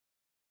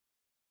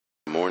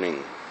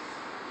morning.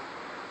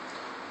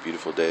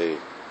 Beautiful day.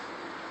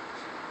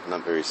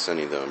 Not very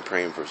sunny though. I'm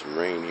praying for some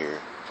rain here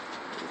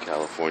in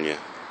California.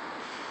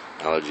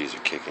 Allergies are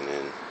kicking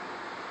in.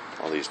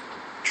 All these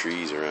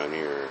trees around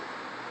here are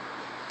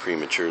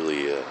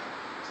prematurely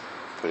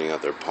putting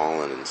out their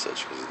pollen and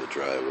such because of the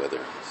dry weather.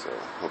 So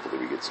hopefully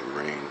we get some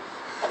rain.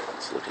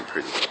 It's looking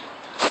pretty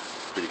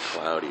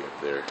cloudy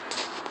up there.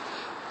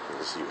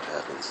 We'll see what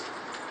happens.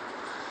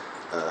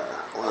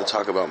 I want to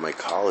talk about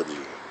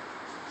mycology.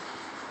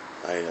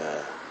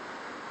 I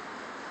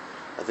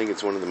think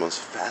it's one of the most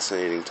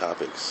fascinating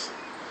topics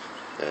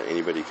that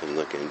anybody can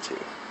look into.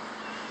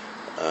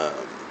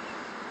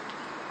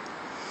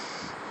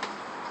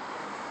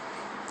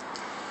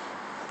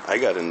 I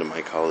got into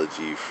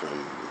mycology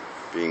from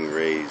being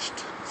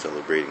raised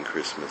celebrating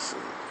Christmas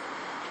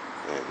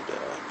and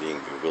being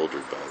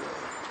bewildered by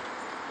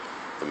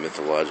the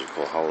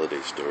mythological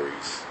holiday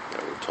stories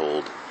that were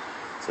told.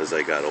 So as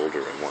I got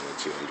older, I wanted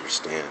to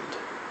understand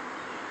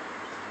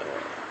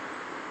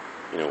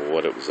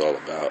what it was all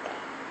about,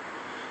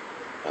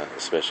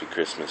 especially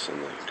Christmas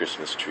and the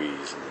Christmas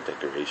trees and the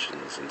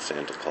decorations and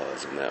Santa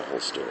Claus and that whole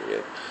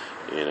story.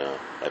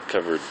 I've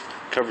covered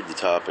the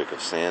topic of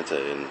Santa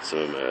in some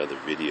of my other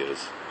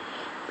videos,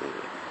 and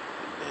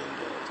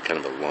kind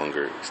of a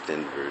longer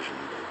extended version,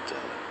 but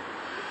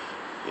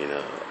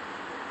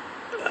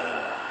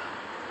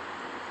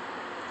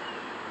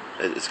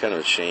it's kind of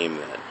a shame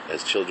that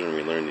as children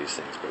we learn these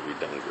things, but we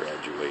don't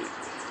graduate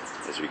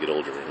as we get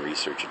older and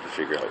research it to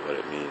figure out what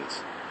it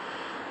means.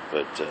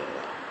 But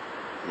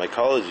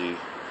mycology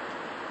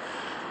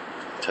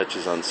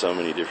touches on so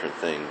many different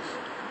things.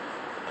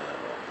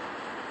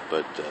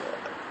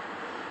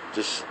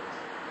 Just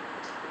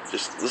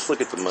let's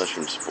look at the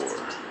mushroom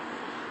spore.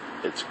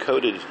 It's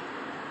coated. I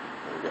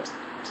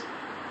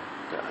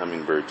got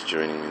hummingbirds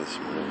joining me this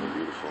morning. They're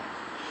beautiful.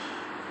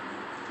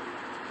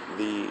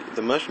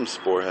 The mushroom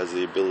spore has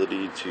the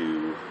ability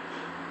to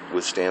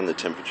withstand the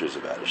temperatures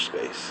of outer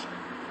space.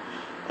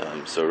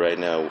 So right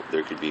now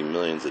there could be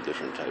millions of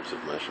different types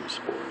of mushroom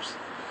spores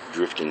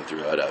drifting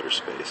throughout outer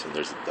space, and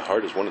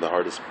one of the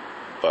hardest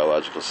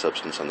biological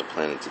substance on the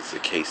planet is the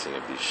casing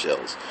of these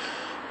shells,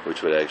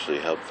 which would actually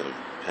help them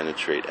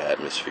penetrate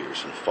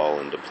atmospheres and fall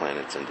into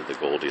planets into the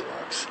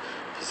Goldilocks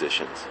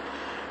positions.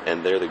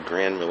 And they're the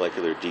grand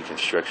molecular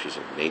deconstructors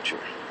of nature.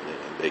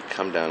 They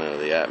come down out of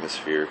the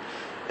atmosphere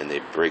and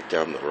they break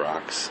down the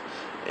rocks,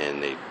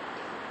 and they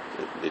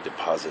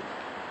deposit,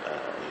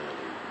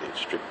 they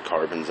strip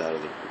carbons out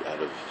of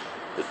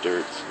the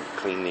dirt and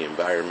clean the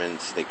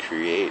environments. They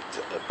create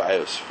a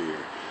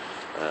biosphere.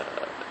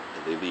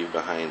 They leave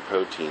behind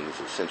proteins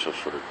essential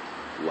for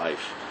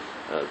life.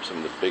 Some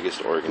of the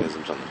biggest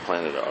organisms on the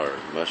planet are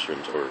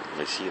mushrooms or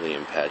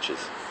mycelium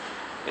patches,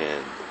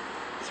 and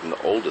some of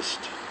the oldest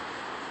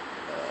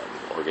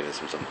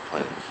organisms on the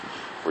planet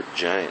were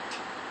giant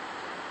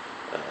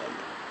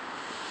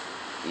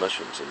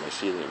mushrooms and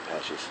mycelium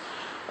patches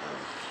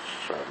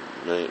from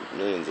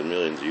millions and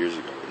millions of years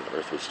ago when the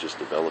Earth was just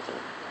developing.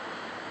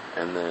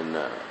 And then,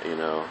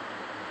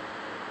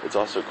 it's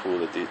also cool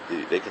that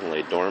they can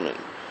lay dormant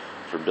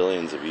for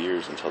billions of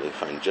years until they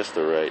find just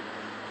the right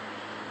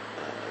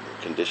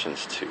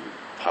conditions to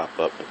pop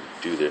up and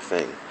do their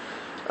thing.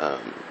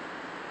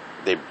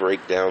 They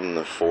break down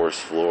the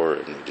forest floor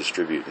and they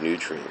distribute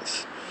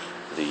nutrients.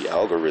 The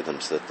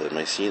algorithms that the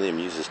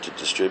mycelium uses to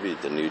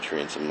distribute the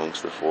nutrients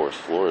amongst the forest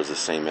floor is the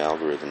same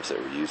algorithms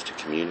that we use to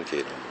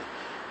communicate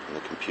on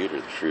the computer,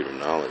 the fruit of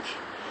knowledge.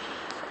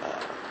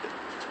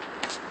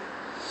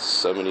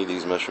 So many of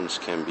these mushrooms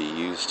can be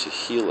used to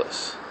heal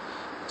us,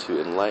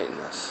 to enlighten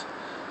us,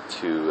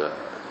 to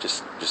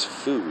just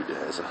food.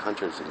 As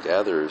hunters and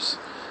gatherers,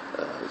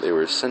 they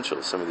were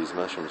essential. Some of these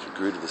mushrooms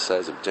grew to the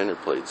size of dinner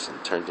plates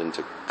and turned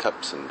into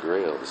cups and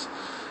grails.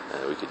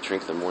 We could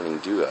drink the morning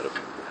dew out of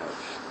them,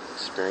 have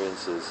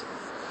experiences.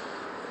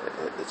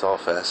 It's all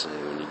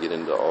fascinating when you get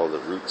into all the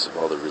roots of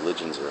all the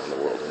religions around the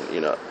world.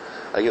 And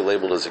I get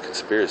labeled as a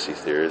conspiracy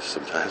theorist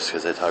sometimes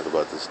because I talk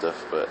about this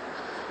stuff, but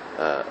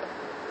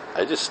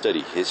I just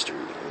study history.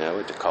 I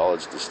went to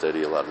college to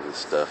study a lot of this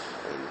stuff,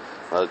 and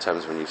a lot of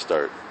times when you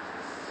start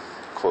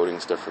quoting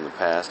stuff from the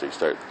past or you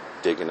start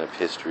digging up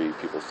history,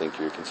 people think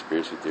you're a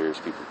conspiracy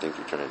theorist. People think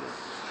you're trying to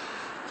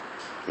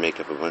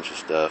make up a bunch of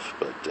stuff,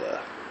 but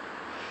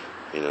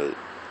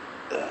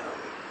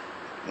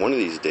one of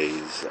these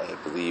days, I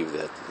believe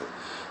that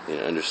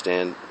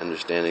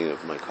understanding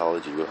of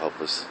mycology will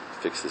help us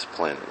fix this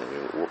planet.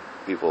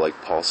 People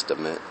like Paul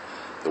Stamets,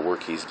 the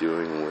work he's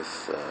doing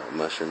with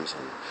mushrooms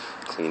and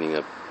cleaning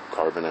up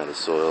carbon out of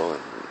soil,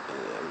 and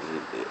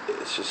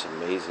it's just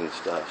amazing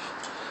stuff.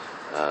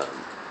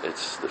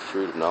 It's the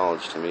fruit of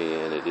knowledge to me,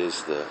 and it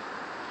is we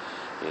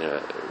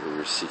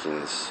were seeking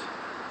this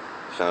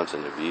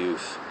fountain of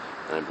youth,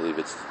 and I believe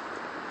it's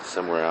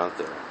somewhere out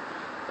there.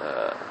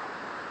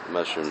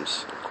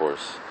 Mushrooms, of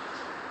course,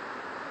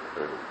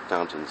 or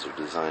fountains are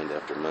designed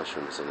after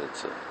mushrooms, and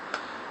it's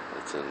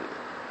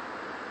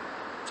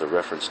a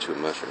reference to a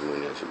mushroom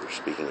when you're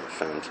speaking of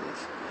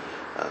fountains.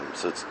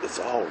 So it's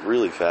all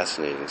really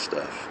fascinating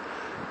stuff.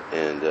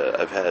 And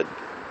I've had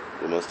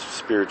the most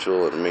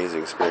spiritual and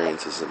amazing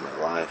experiences in my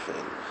life,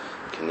 and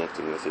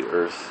connecting with the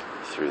earth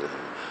through them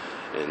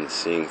and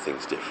seeing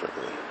things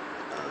differently.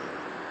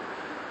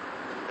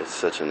 It's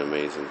such an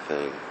amazing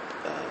thing.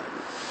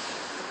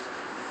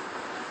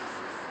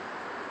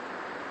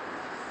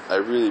 I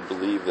really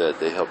believe that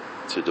they help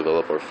to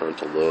develop our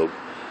frontal lobe.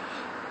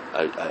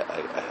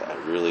 I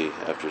really,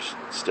 after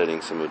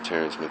studying some of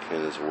Terence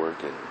McKenna's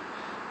work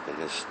and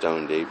his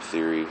stoned ape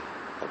theory,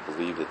 I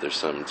believe that there's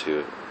something to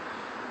it.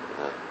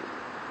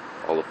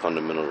 All the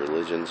fundamental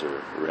religions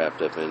are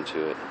wrapped up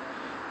into it.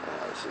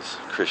 This is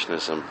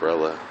Krishna's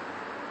umbrella.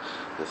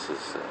 This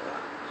is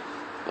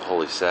the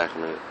Holy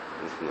Sacrament,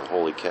 and the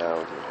Holy Cow,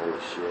 and the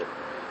Holy Shit.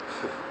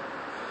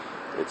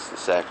 It's the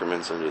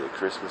sacraments under the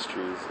Christmas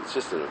trees. It's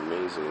just an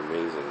amazing,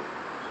 amazing,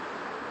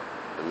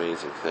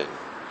 amazing thing.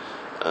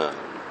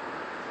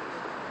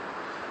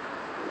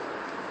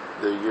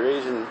 The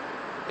Eurasian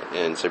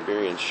and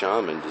Siberian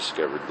shaman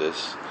discovered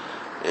this,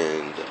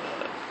 and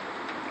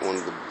one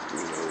of the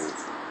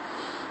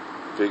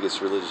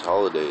biggest religious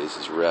holidays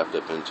is wrapped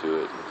up into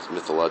it. It's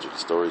mythological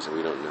stories, and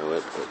we don't know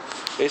it. But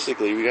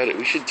basically,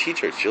 we should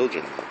teach our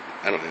children.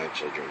 I don't have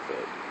children,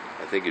 but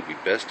I think it'd be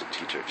best to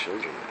teach our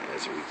children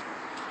as we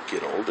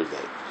get older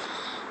that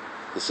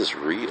this is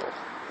real.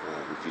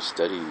 If you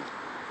study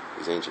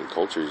these ancient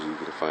cultures, you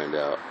can find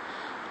out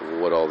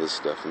what all this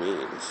stuff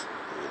means.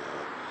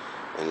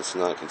 And it's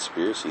not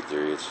conspiracy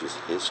theory, it's just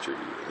history,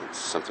 and it's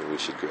something we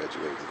should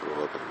graduate and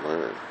grow up and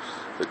learn.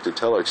 But to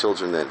tell our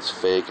children that it's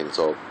fake and it's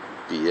all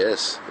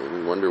BS, and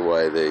we wonder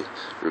why they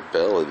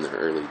rebel in their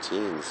early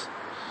teens,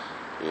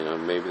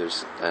 maybe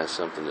has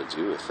something to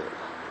do with it.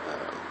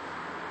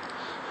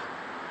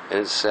 And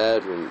it's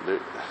sad when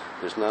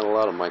there's not a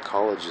lot of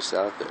mycologists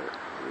out there,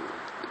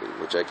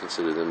 which I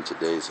consider them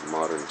today's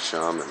modern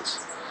shamans.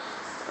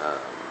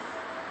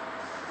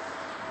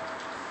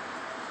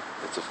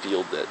 It's a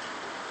field that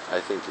I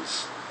think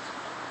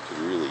could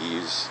really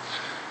use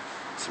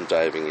some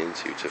diving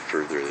into to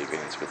further the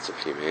advancements of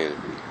humanity.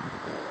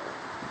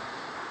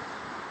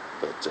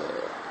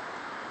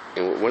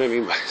 And what I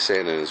mean by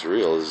saying that is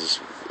real is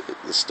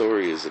the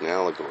story is an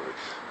allegory,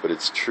 but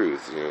it's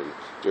truth.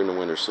 During the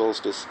winter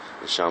solstice,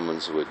 the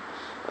shamans would,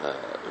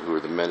 who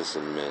were the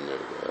medicine men or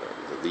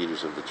the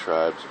leaders of the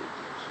tribes,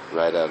 would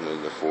ride out into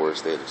the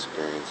forest. They had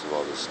experience of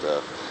all this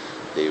stuff.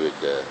 They would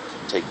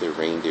take their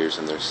reindeers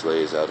and their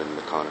sleighs out into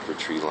the conifer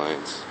tree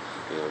lines.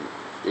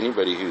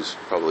 Anybody who's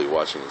probably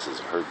watching this has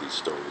heard these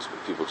stories,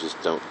 but people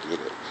just don't get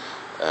it.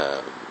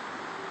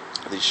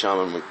 These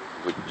shaman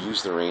would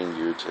use the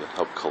reindeer to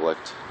help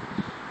collect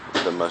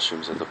the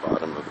mushrooms at the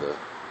bottom of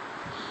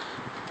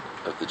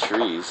the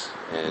trees,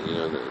 and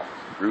the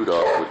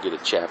Rudolph would get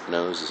a chapped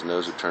nose. His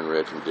nose would turn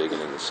red from digging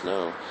in the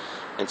snow,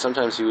 and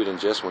sometimes he would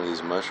ingest one of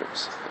these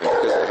mushrooms, and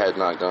because it had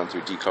not gone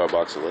through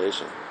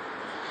decarboxylation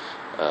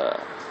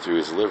through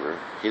his liver,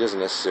 he doesn't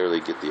necessarily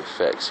get the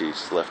effects.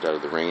 He's left out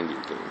of the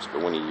reindeer games.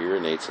 But when he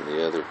urinates and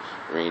the other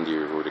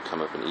reindeer were to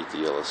come up and eat the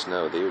yellow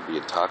snow, they would be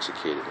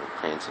intoxicated and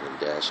prancing and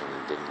dashing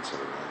and dancing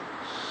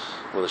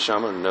around. Well, the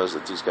shaman knows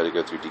that these got to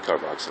go through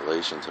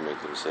decarboxylation to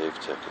make them safe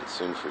to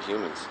consume for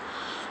humans.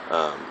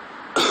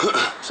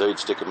 So he'd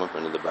stick them up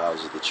into the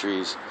boughs of the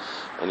trees,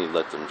 and he'd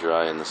let them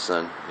dry in the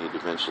sun. He'd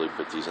eventually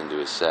put these into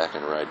his sack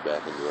and ride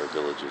back into our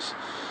villages,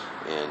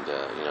 and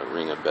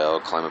ring a bell,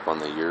 climb up on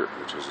the yurt,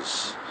 which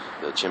was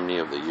the chimney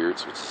of the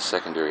yurts, which is the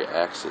secondary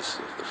axis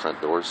if the front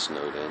door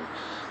snowed in,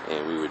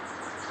 and we would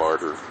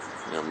barter,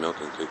 milk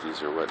and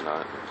cookies or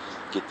whatnot,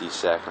 and get these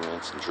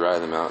sacraments and dry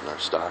them out in our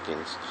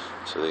stockings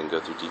so they can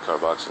go through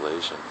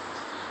decarboxylation.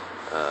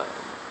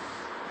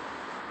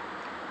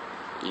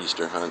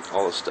 Easter hunt,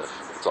 all this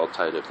stuff, it's all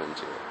tied up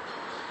into it.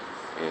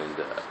 And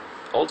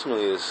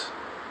ultimately,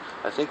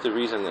 I think the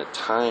reason that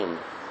time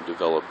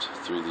developed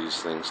through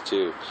these things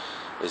too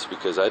is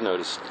because I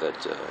noticed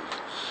that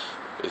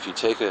if you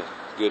take a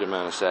good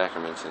amount of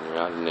sacraments and you're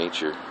out in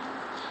nature,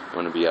 you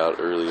want to be out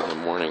early in the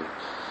morning,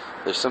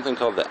 there's something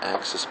called the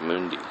axis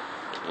mundi,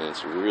 and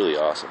it's really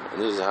awesome.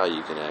 And this is how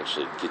you can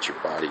actually get your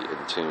body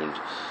tuned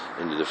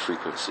into the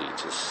frequency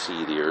to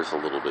see the earth a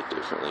little bit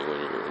differently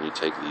when you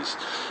take these.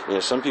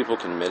 Some people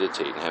can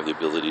meditate and have the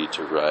ability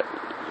to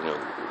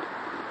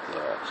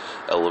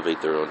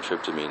elevate their own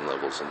tryptamine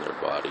levels in their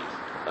body,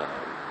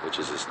 which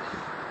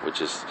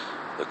is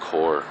the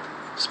core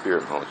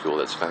spirit molecule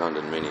that's found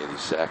in many of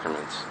these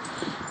sacraments,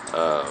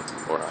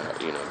 or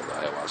the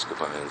ayahuasca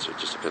vines. It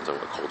just depends on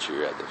what culture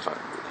you're at,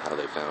 how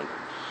they found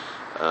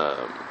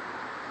it.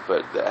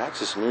 But the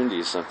axis mundi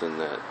is something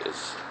that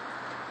is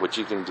what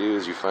you can do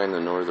is you find the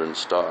northern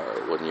star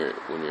when you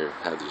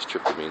have these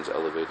tryptamines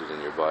elevated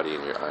in your body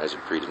and your eyes are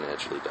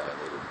preternaturally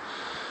dilated,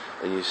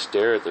 and you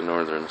stare at the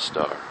northern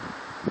star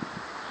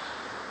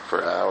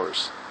for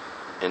hours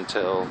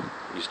until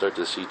you start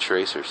to see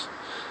tracers.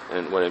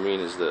 And what I mean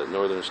is the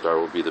northern star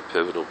will be the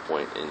pivotal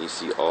point, and you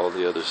see all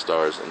the other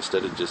stars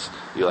instead of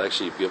you'll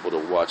actually be able to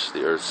watch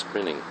the earth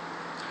spinning.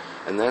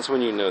 And that's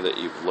when you know that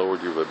you've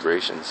lowered your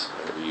vibrations,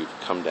 or you've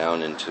come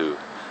down into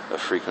a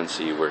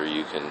frequency where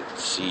you can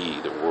see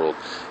the world.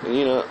 And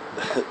you know,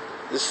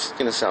 this is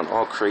going to sound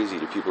all crazy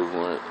to people who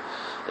aren't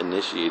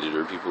initiated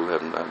or people who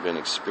have not been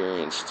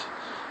experienced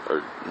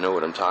or know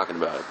what I'm talking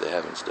about if they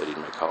haven't studied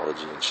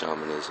mycology and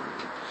shamanism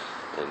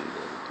and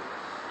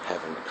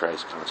having the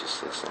Christ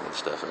consciousness and all this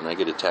stuff. And I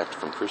get attacked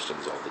from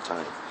Christians all the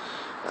time.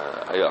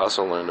 I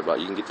also learned about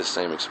you can get the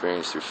same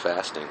experience through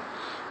fasting,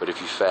 but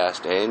if you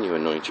fast and you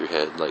anoint your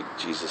head, like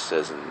Jesus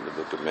says in the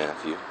book of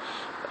Matthew,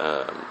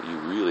 you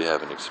really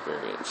have an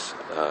experience.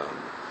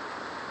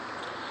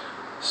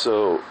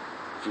 So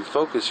if you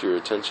focus your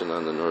attention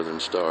on the northern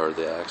star,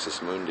 the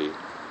axis mundi,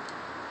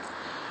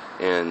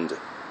 and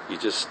you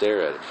just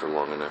stare at it for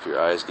long enough, your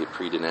eyes get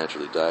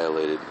preternaturally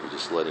dilated, you're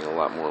just letting a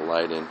lot more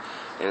light in,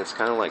 and it's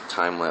kind of like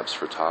time-lapse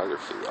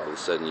photography. All of a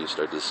sudden you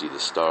start to see the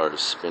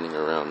stars spinning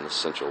around the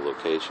central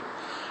location.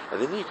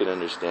 And then you can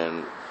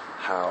understand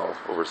how,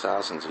 over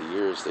thousands of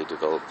years, they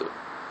developed the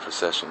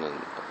precession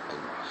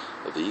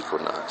of the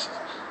equinox,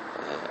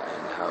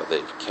 and how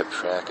they've kept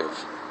track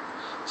of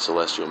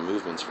celestial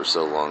movements for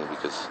so long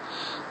because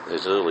they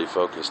literally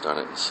focused on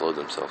it and slowed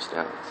themselves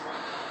down.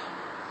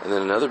 And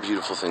then another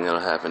beautiful thing that'll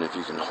happen if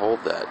you can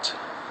hold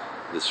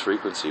this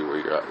frequency where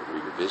your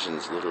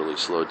vision's literally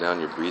slowed down,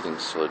 your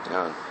breathing's slowed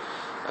down.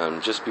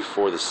 Just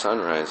before the sun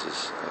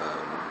rises,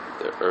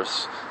 the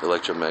Earth's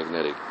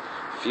electromagnetic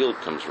field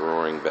comes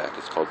roaring back.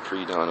 It's called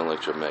pre-dawn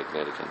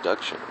electromagnetic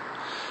induction.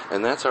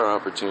 And that's our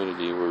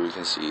opportunity where we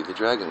can see the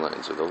dragon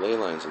lines or the ley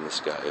lines in the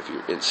sky if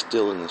you're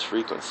still in this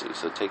frequency.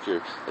 So take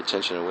your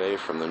attention away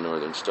from the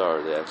northern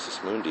star, the axis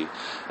mundi,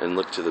 and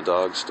look to the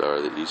dog star,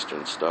 the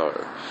eastern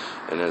star.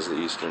 And as the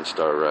eastern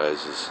star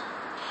rises,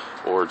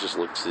 or just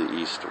look to the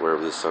east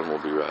wherever the sun will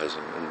be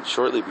rising. And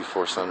shortly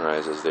before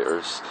sunrise, as the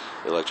Earth's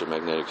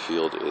electromagnetic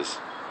field is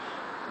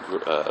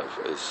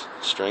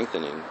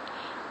strengthening,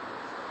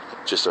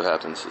 just so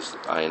happens is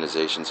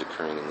ionization is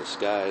occurring in the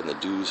sky and the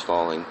dew's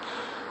falling,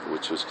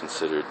 which was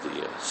considered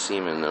the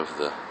semen of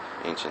the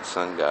ancient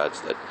sun gods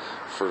that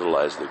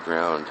fertilized the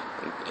ground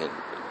and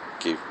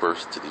gave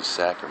birth to these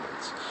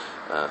sacraments.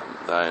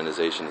 The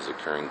ionization is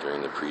occurring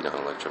during the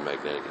pre-dawn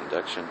electromagnetic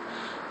induction.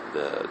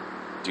 The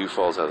dew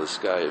falls out of the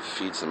sky, it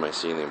feeds the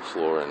mycelium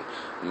floor, and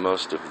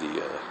most of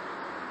the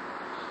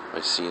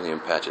mycelium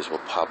patches will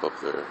pop up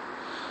the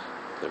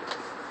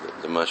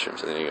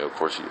mushrooms. And then, of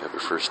course, you have your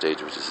first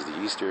stage, which is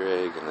the Easter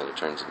egg, and then it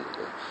turns into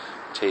the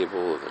table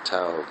or the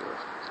towel, the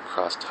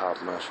cross-top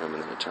mushroom,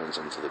 and then it turns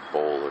into the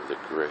bowl or the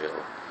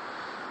grail.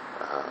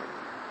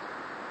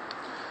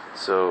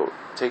 So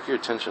take your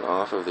attention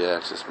off of the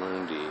axis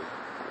mundi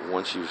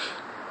once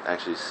you've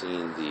actually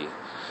seen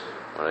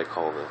what I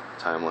call the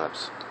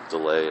time-lapse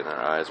delay in our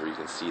eyes, where you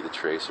can see the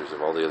tracers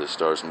of all the other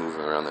stars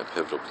moving around that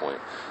pivotal point,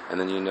 and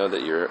then you know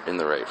that you're in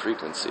the right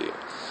frequency.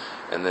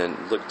 And then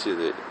look to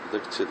the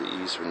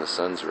east when the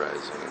sun's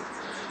rising,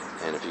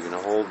 and if you can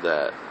hold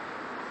that,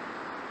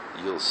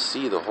 you'll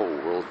see the whole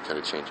world kind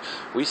of change.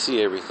 We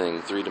see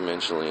everything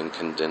three-dimensionally in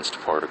condensed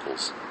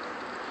particles.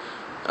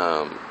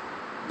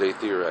 They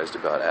theorized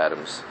about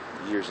atoms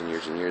years and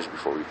years and years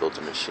before we built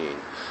a machine,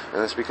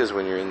 and that's because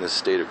when you're in this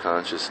state of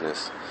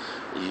consciousness,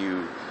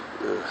 you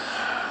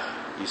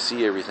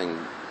see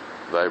everything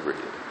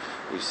vibrating.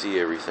 You see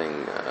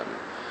everything.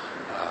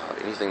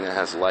 Anything that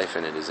has life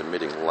in it is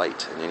emitting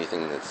light, and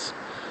anything that's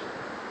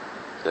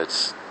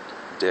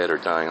dead or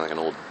dying, like an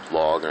old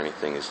log or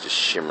anything, is just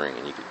shimmering,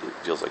 and it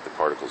feels like the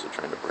particles are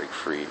trying to break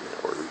free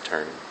or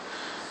return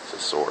to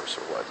source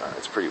or whatnot.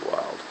 It's pretty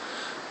wild.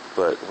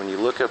 But when you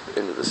look up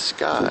into the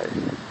sky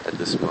at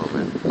this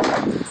moment,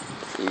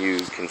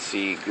 you can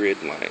see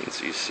grid lines.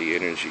 You see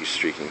energy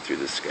streaking through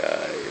the sky.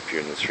 If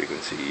you're in this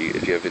frequency,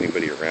 if you have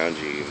anybody around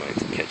you, you might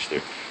catch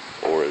their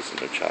auras and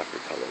their chakra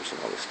colors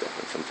and all this stuff,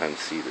 and sometimes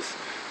see this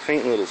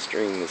faint little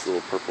string, this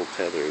little purple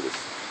tether, this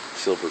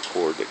silver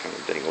cord that kind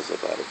of dangles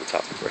up out of the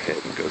top of her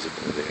head and goes up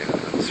into the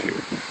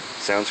atmosphere.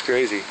 Sounds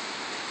crazy.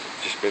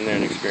 Just been there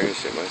and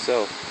experienced it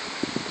myself.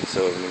 And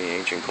so have many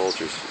ancient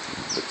cultures.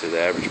 But to the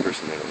average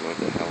person, they don't know what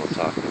the hell I'm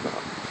talking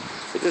about.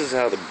 But this is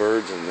how the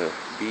birds and the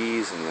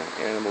bees and the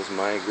animals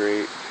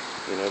migrate.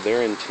 You know,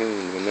 they're in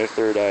tune. When their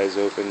third eye is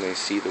open, they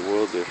see the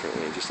world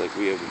differently, just like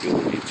we have the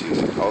ability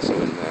to. Also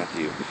in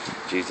Matthew,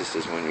 Jesus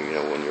says, when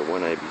your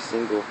one eye be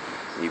single,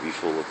 and you be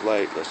full of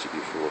light, lest you be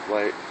full of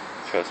light.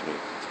 Trust me,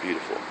 it's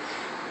beautiful.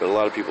 But a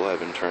lot of people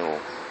have internal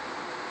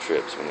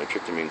trips. When their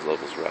tryptamine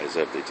levels rise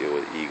up, they deal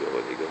with ego,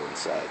 or they go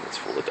inside, and it's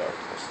full of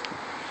darkness.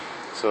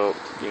 So,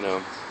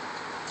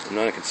 I'm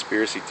not a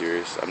conspiracy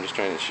theorist. I'm just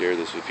trying to share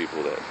this with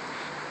people that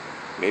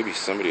maybe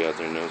somebody out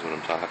there knows what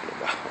I'm talking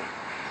about.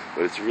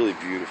 But it's a really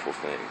beautiful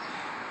thing.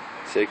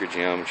 Sacred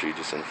geometry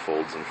just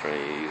unfolds in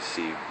front of you. You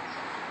see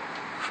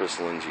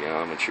crystalline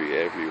geometry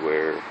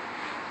everywhere.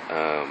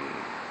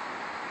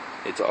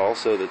 It's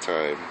also the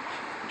time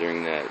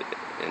during that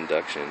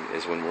induction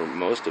is when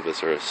most of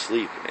us are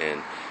asleep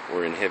and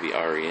we're in heavy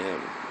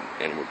REM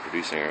and we're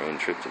producing our own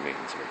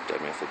tryptamines or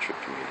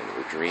dimethyltryptamine and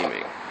we're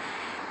dreaming.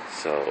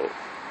 So,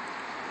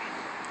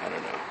 I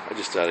don't know. I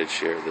just thought I'd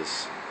share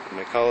this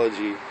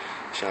mycology,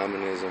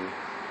 shamanism,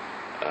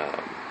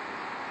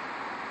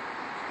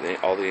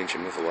 all the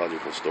ancient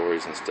mythological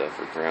stories and stuff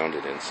are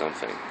grounded in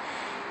something.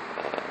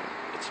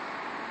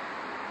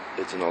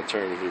 It's an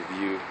alternative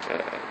view.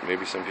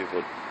 Maybe some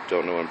people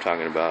don't know what I'm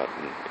talking about,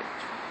 and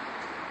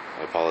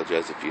I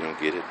apologize if you don't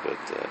get it, but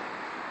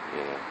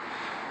you know,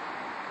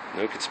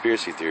 no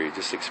conspiracy theory,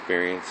 just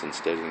experience and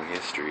studying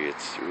history.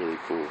 It's really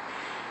cool.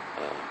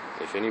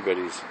 If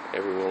anybody's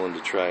ever willing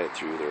to try it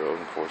through their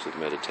own course of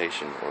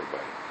meditation, or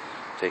by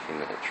taking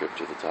that trip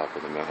to the top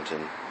of the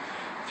mountain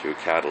through a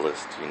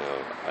catalyst, you know,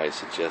 I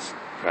suggest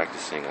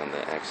practicing on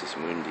the axis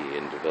mundi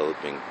and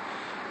developing,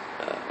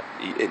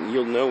 and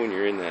you'll know when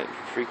you're in that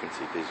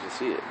frequency, because you'll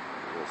see it.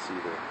 You'll see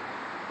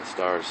the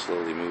stars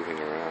slowly moving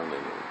around,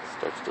 and it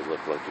starts to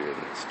look like you're in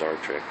Star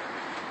Trek,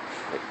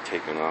 like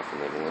taking off in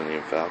the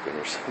Millennium Falcon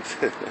or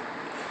something.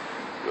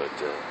 But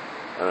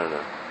I don't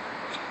know.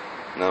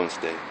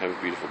 Namaste. Have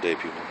a beautiful day,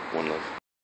 people. One love.